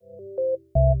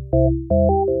Welcome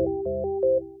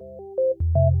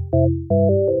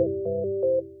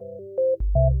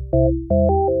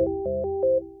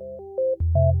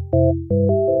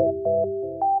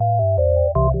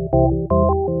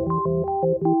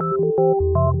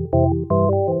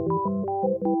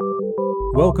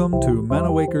to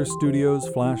Manawaker Studios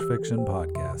Flash Fiction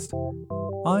Podcast.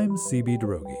 I'm C.B.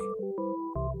 Droege.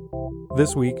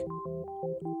 This week,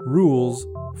 Rules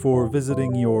for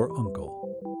Visiting Your Uncle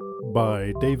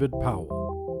by David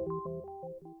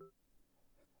Powell.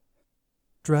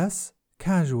 Dress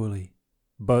casually,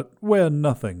 but wear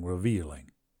nothing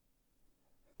revealing.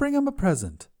 Bring him a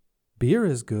present. Beer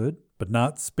is good, but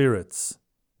not spirits.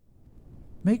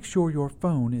 Make sure your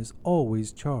phone is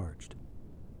always charged.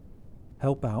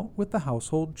 Help out with the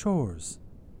household chores,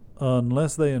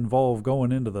 unless they involve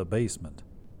going into the basement.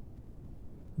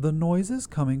 The noises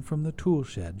coming from the tool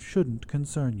shed shouldn't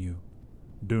concern you.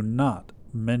 Do not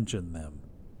mention them.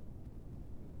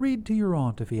 Read to your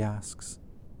aunt if he asks.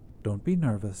 Don't be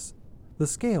nervous. The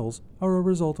scales are a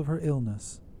result of her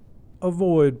illness.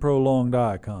 Avoid prolonged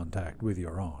eye contact with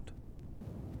your aunt.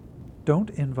 Don't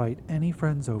invite any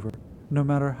friends over, no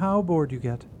matter how bored you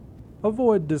get.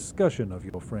 Avoid discussion of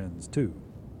your friends, too,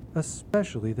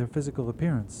 especially their physical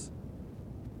appearance.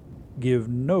 Give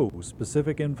no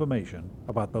specific information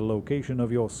about the location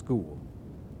of your school.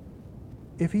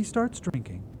 If he starts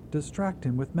drinking, distract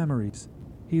him with memories.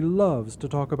 He loves to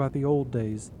talk about the old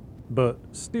days, but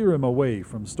steer him away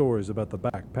from stories about the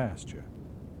back pasture.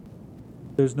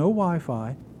 There's no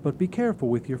Wi-Fi, but be careful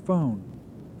with your phone.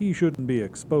 He shouldn't be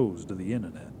exposed to the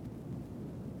internet.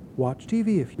 Watch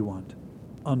TV if you want.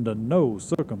 Under no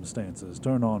circumstances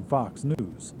turn on Fox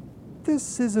News.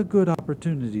 This is a good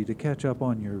opportunity to catch up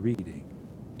on your reading.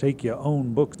 Take your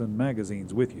own books and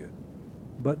magazines with you,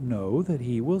 but know that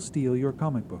he will steal your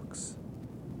comic books.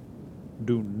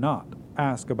 Do not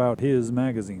ask about his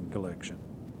magazine collection.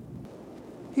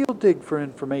 He'll dig for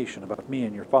information about me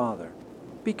and your father.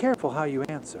 Be careful how you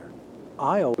answer.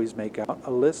 I always make out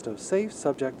a list of safe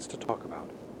subjects to talk about.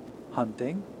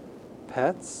 Hunting,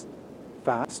 pets,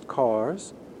 fast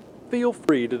cars. Feel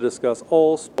free to discuss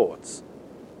all sports,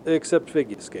 except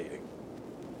figure skating.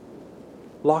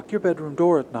 Lock your bedroom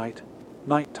door at night.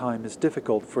 Nighttime is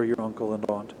difficult for your uncle and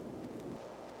aunt.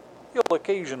 You'll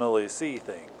occasionally see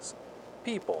things.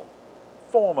 People,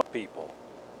 former people,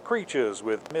 creatures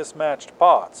with mismatched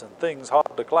parts and things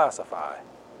hard to classify.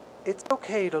 It's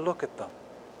okay to look at them,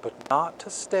 but not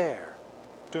to stare.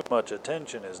 Too much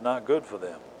attention is not good for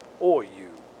them, or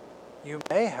you. You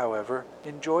may, however,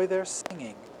 enjoy their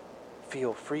singing.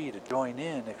 Feel free to join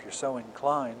in if you're so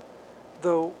inclined,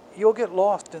 though you'll get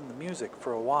lost in the music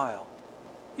for a while.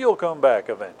 You'll come back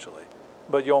eventually,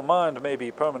 but your mind may be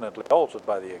permanently altered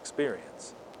by the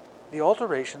experience. The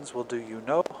alterations will do you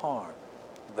no harm.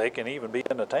 They can even be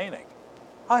entertaining.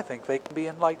 I think they can be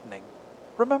enlightening.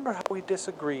 Remember how we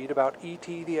disagreed about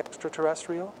E.T. the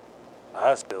Extraterrestrial?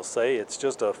 I still say it's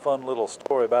just a fun little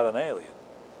story about an alien.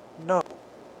 No.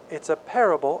 It's a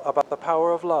parable about the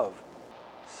power of love.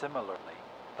 Similarly,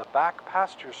 the back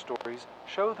pasture stories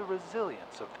show the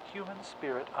resilience of the human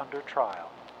spirit under trial.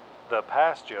 The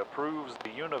pasture proves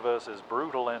the universe is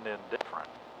brutal and indifferent.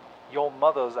 Your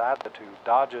mother's attitude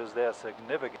dodges their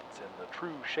significance in the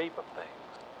true shape of things.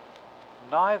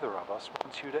 Neither of us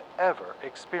wants you to ever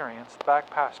experience the back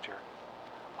pasture.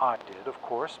 I did, of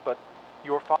course, but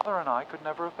your father and I could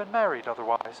never have been married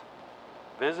otherwise.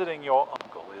 Visiting your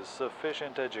uncle is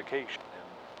sufficient education in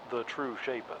the true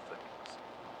shape of things.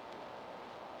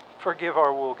 Forgive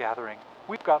our wool gathering.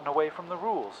 We've gotten away from the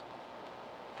rules.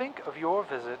 Think of your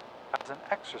visit as an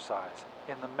exercise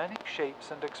in the many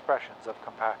shapes and expressions of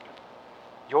compassion.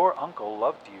 Your uncle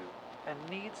loved you and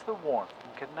needs the warmth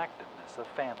and connectedness of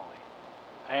family.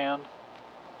 And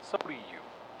so do you.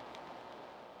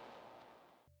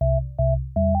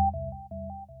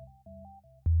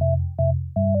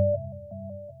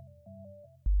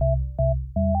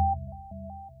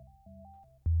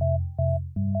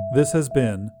 This has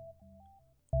been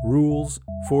Rules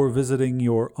for Visiting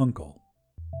Your Uncle,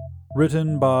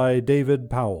 written by David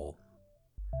Powell.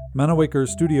 Manawaker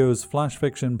Studios Flash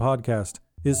Fiction Podcast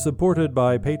is supported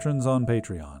by patrons on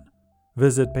Patreon.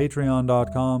 Visit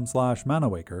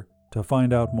patreon.com/Manawaker to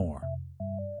find out more.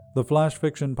 The Flash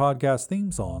Fiction Podcast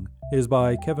theme song is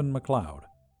by Kevin MacLeod.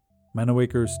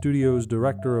 Manawaker Studios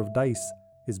Director of DICE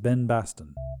is Ben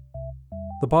Baston.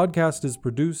 The podcast is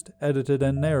produced, edited,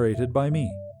 and narrated by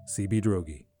me, C.B.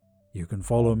 Droege. You can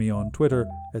follow me on Twitter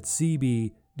at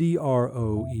CBDROEGE.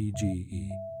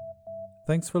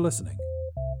 Thanks for listening.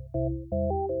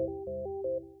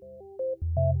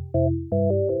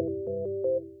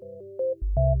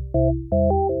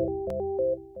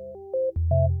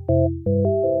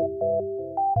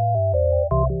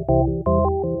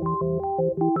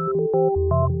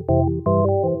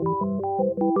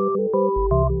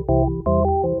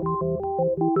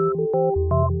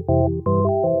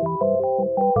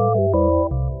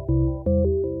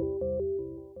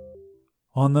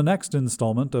 On the next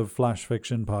installment of Flash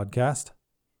Fiction Podcast,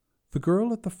 the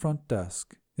girl at the front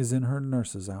desk is in her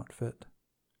nurse's outfit.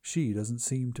 She doesn't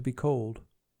seem to be cold.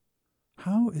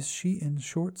 How is she in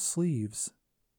short sleeves